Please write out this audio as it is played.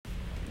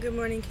Good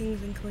morning,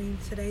 kings and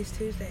queens. Today's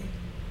Tuesday,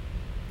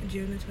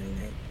 June the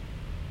 29th.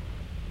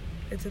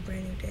 It's a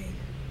brand new day.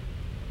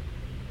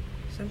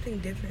 Something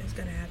different is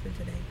going to happen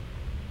today.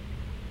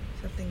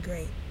 Something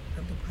great,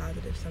 something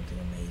positive, something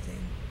amazing,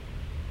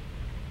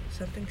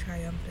 something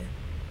triumphant.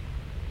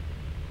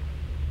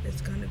 It's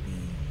going to be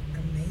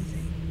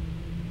amazing.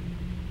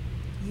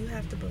 You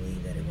have to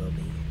believe that it will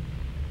be.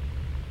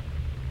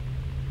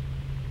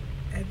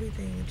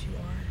 Everything that you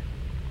are,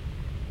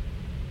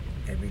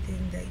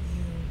 everything that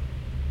you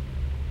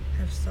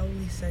have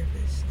solely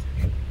surfaced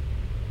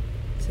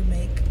to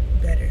make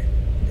better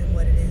than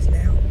what it is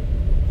now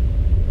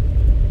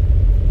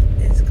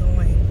is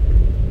going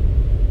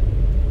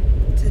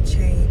to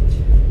change.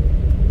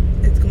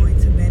 It's going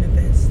to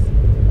manifest.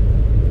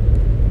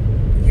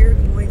 You're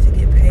going to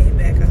get paid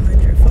back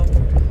 100-fold.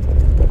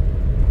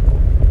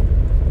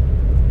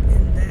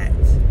 And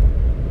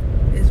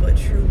that is what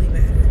truly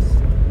matters.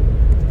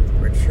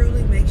 What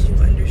truly makes you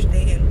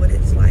understand what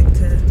it's like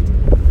to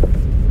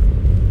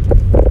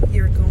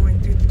you're going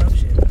through the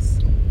motions.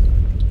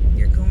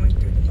 You're going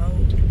through the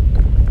mode.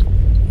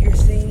 You're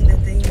seeing the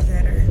things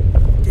that are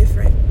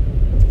different.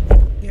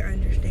 You're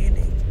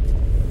understanding.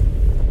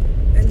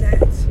 And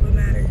that's what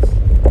matters.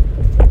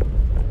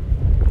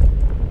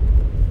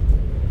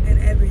 And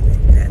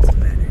everything, that's what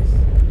matters.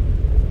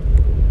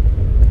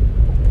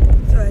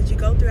 So as you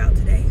go throughout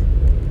today,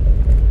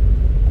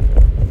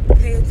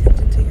 pay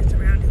attention to your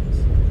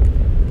surroundings.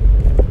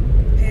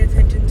 Pay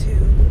attention to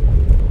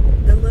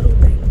the little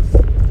things.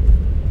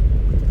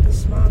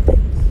 Small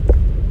things.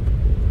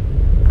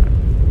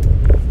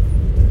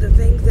 The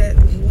things that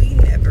we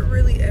never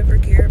really ever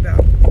care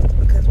about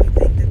because we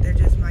think that they're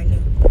just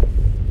minute.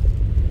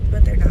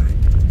 But they're not.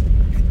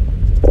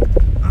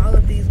 All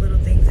of these little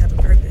things have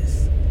a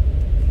purpose.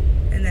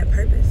 And that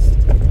purpose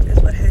is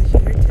what has you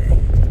here today.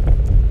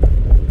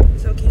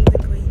 So kings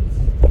and queens,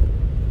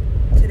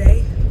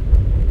 today,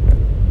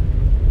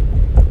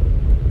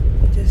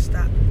 just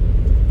stop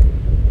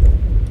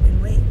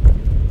and wait.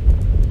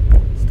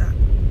 Stop.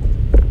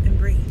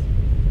 Breathe.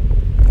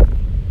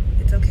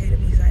 It's okay to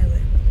be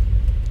silent.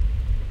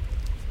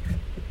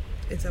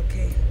 It's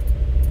okay.